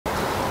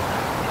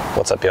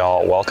What's up,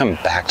 y'all? Welcome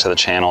back to the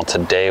channel.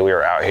 Today we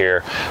are out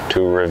here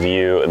to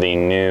review the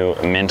new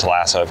Mint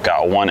Lasso. I've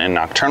got one in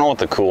Nocturnal with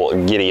the cool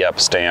Giddy Up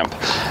stamp,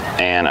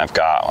 and I've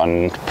got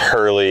one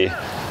pearly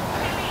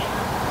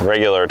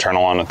regular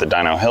Eternal one with the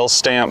Dino Hills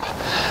stamp.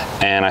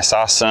 And I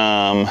saw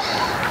some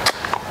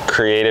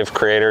creative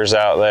creators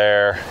out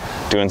there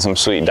doing some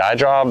sweet dye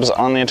jobs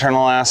on the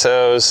Eternal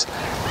Lassos,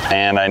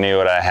 and I knew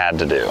what I had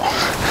to do.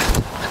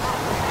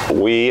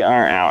 We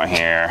are out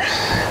here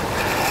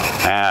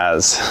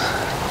as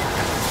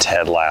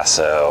Ted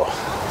Lasso,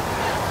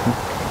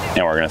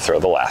 and we're gonna throw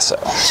the lasso.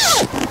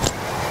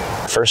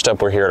 First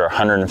up, we're here at our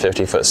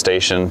 150-foot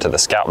station to the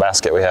scout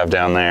basket we have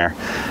down there.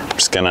 I'm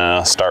just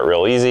gonna start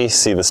real easy,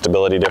 see the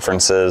stability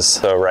differences.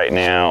 So right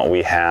now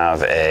we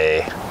have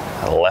a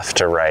left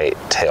to right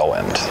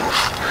tailwind.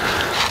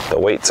 The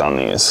weights on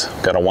these,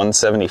 got a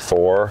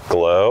 174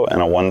 glow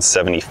and a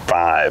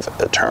 175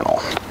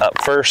 Eternal.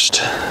 Up first,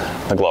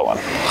 the glow one.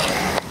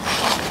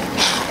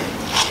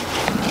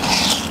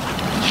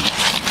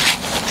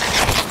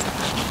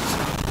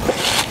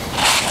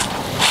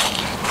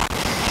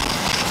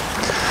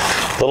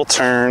 Little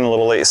turn, a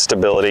little late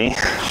stability.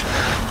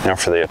 Now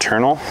for the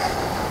Eternal.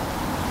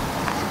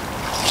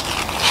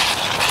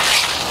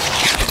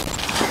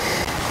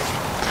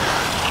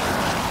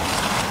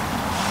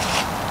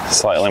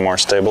 Slightly more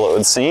stable, it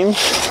would seem.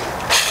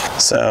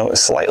 So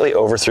slightly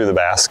over through the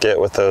basket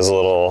with those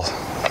little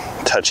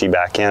touchy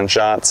backhand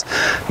shots.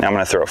 Now I'm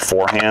gonna throw a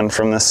forehand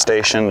from this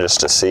station just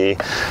to see.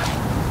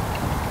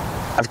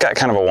 I've got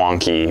kind of a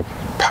wonky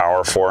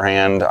power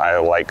forehand. I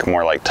like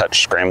more like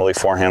touch scrambly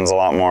forehands a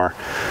lot more.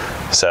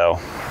 So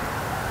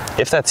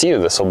if that's you,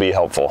 this will be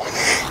helpful.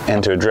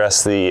 And to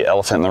address the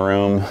elephant in the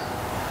room,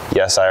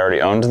 yes, I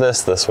already owned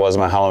this. This was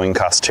my Halloween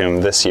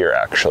costume this year,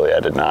 actually. I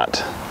did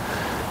not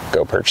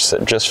go purchase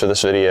it just for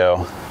this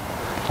video,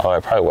 although I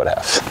probably would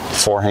have.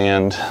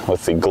 Forehand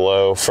with the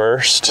glow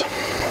first.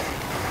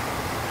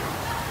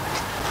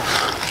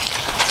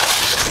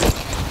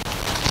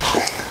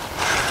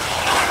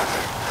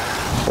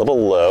 A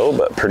little low,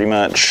 but pretty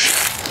much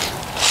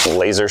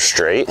laser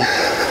straight.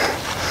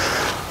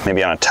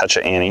 Maybe on a touch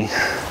of Annie.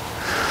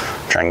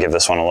 Try and give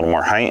this one a little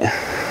more height.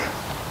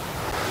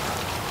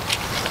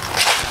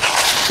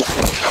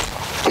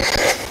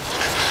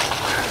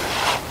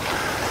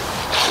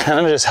 Kind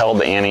of just held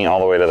the Annie all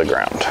the way to the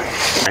ground.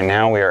 Right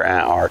now we are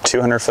at our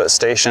 200-foot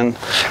station.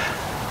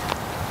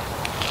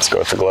 Let's go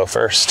with the glow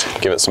first.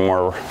 Give it some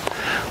more,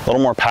 a little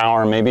more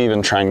power, maybe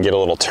even try and get a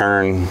little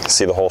turn,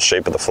 see the whole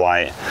shape of the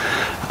flight.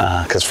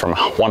 Because from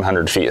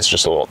 100 feet it's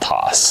just a little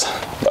toss.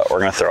 But we're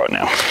gonna throw it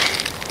now.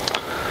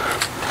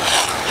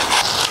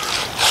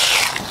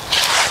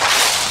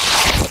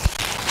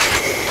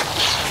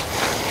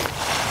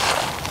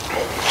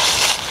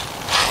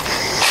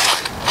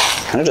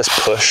 Kind of just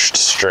pushed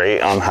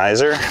straight on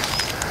hyzer.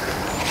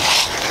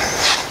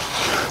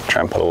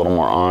 Try and put a little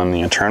more on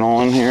the Eternal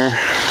one here.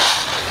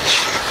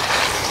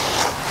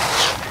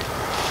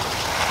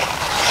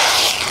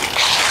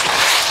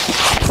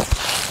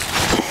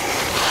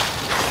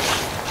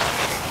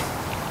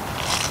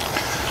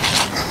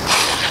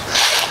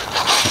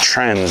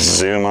 Try and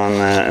zoom on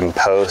that in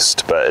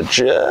post, but it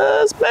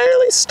just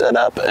barely stood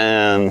up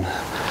and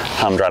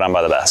hummed right on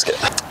by the basket.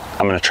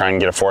 I'm gonna try and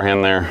get a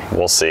forehand there.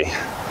 We'll see.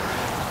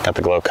 Got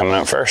the glow coming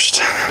out first.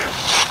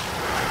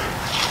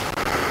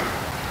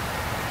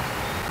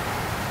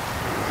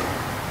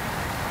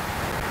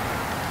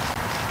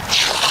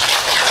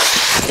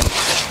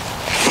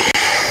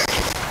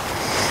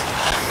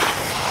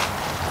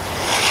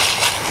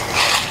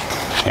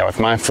 Yeah, with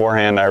my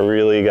forehand, I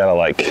really gotta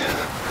like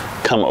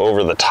come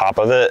over the top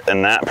of it,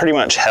 and that pretty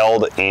much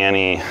held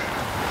Annie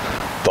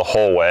the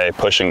whole way,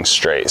 pushing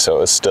straight. So it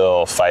was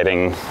still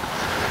fighting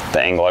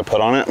the angle I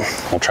put on it.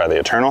 We'll try the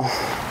Eternal.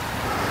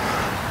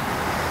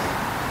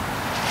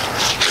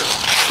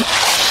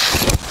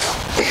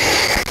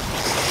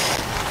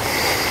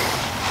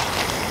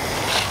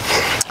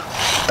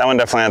 That one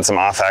definitely had some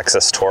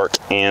off-axis torque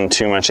and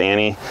too much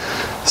Annie,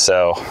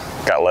 so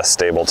got less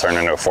stable, turned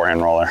into a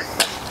forehand roller.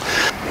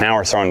 Now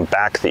we're throwing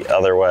back the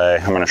other way.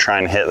 I'm gonna try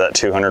and hit that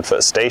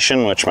 200-foot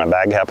station, which my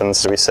bag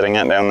happens to be sitting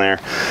at down there,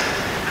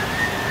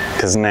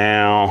 because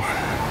now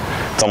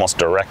it's almost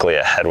directly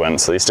a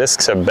headwind. So these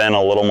discs have been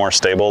a little more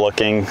stable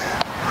looking,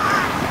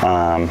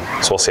 so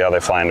we'll see how they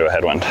fly into a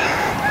headwind.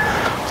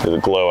 Do the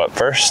glow up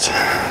first.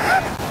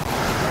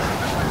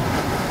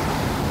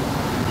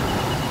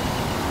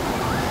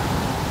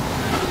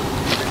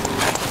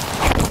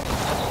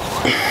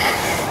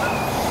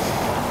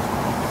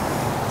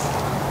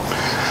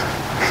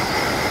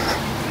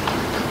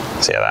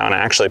 So yeah, that one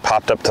actually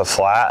popped up to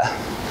flat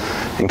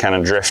and kind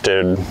of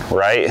drifted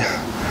right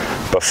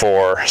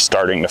before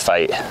starting to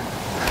fight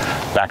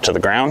back to the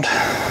ground.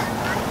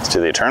 Let's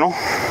do the Eternal.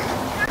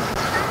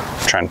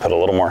 Try and put a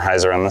little more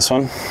hyzer on this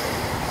one.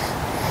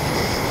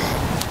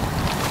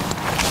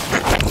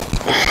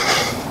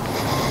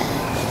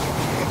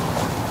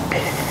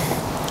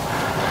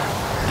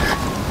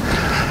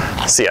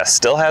 So yeah,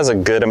 still has a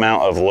good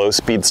amount of low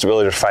speed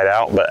stability to fight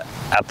out, but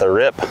at the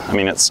rip, I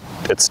mean, it's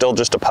still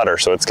just a putter,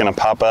 so it's gonna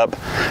pop up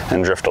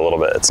and drift a little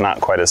bit. It's not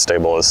quite as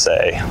stable as,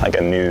 say, like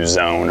a new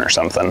zone or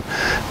something,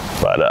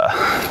 but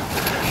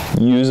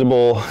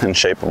usable and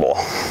shapeable.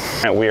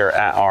 And we are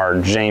at our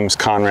James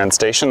Conrad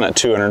station, that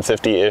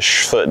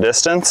 250-ish foot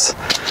distance.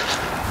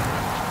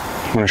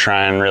 I'm gonna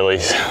try and really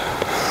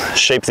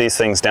shape these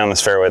things down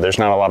this fairway. There's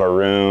not a lot of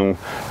room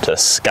to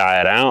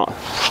sky it out.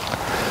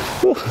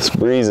 Whew, this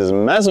breeze is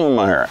messing with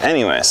my hair.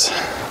 Anyways,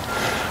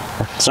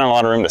 there's not a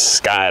lot of room to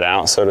sky it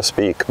out, so to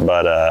speak,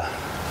 but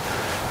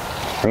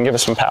we can give it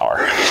some power.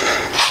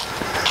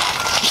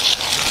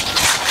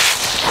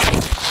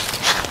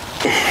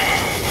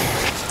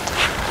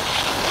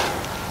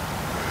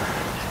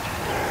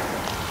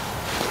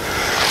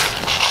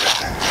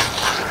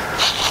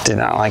 Did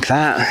not like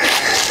that.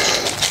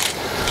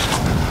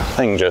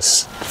 Thing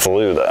just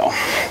flew though.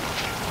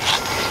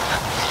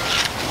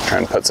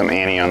 Trying to put some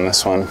ante on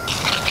this one.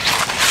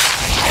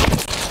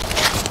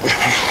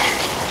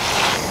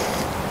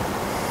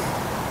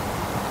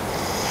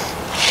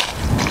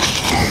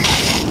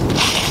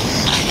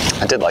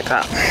 I did like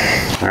that.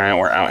 All right,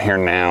 we're out here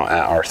now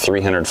at our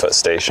 300-foot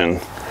station.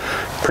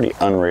 Pretty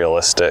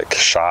unrealistic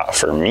shot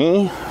for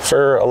me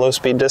for a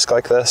low-speed disc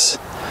like this,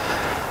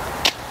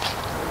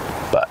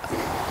 but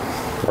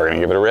we're gonna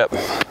give it a rip.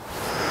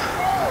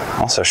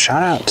 Also,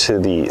 shout out to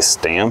the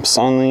stamps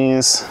on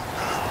these.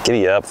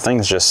 Giddy Up,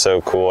 thing's just so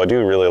cool. I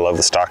do really love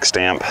the stock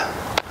stamp,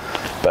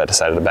 but I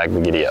decided to bag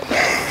the Giddy Up.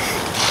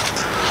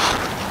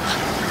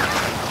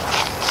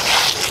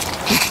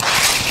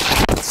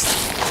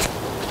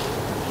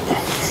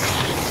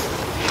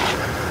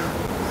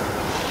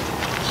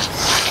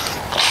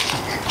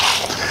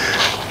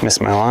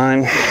 Missed my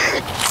line.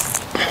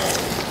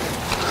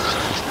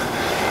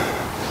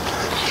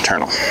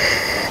 Eternal.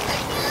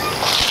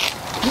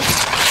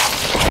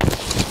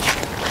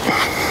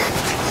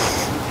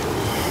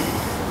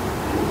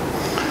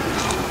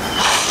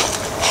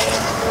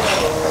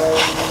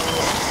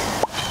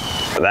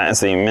 That is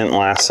the Mint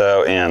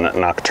Lasso in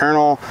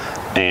Nocturnal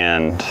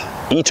and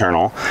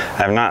Eternal.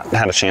 I have not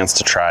had a chance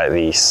to try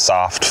the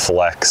Soft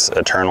Flex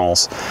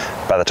Eternals.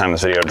 By the time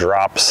this video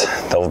drops,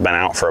 they'll have been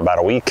out for about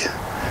a week.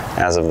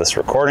 As of this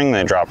recording,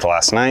 they dropped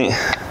last night,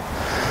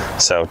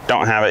 so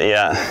don't have it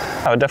yet.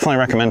 I would definitely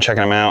recommend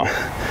checking them out.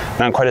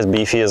 Not quite as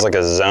beefy as like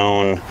a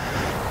Zone,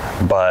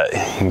 but you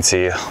can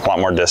see a lot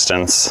more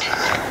distance.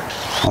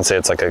 I'd say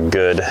it's like a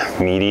good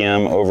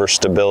medium over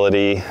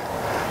stability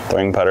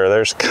throwing putter.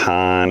 There's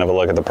kind of a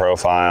look at the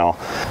profile.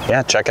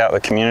 Yeah, check out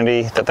the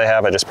community that they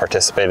have. I just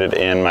participated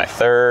in my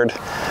third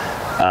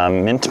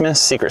Mintmas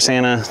Secret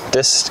Santa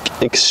disc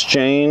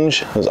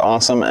exchange. It was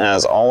awesome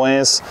as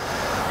always.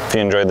 If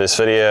you enjoyed this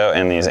video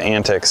and these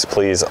antics,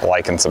 please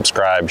like and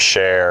subscribe,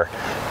 share,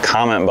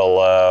 comment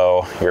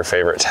below your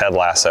favorite Ted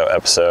Lasso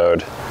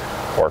episode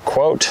or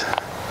quote,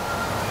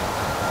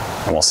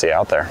 and we'll see you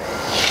out there.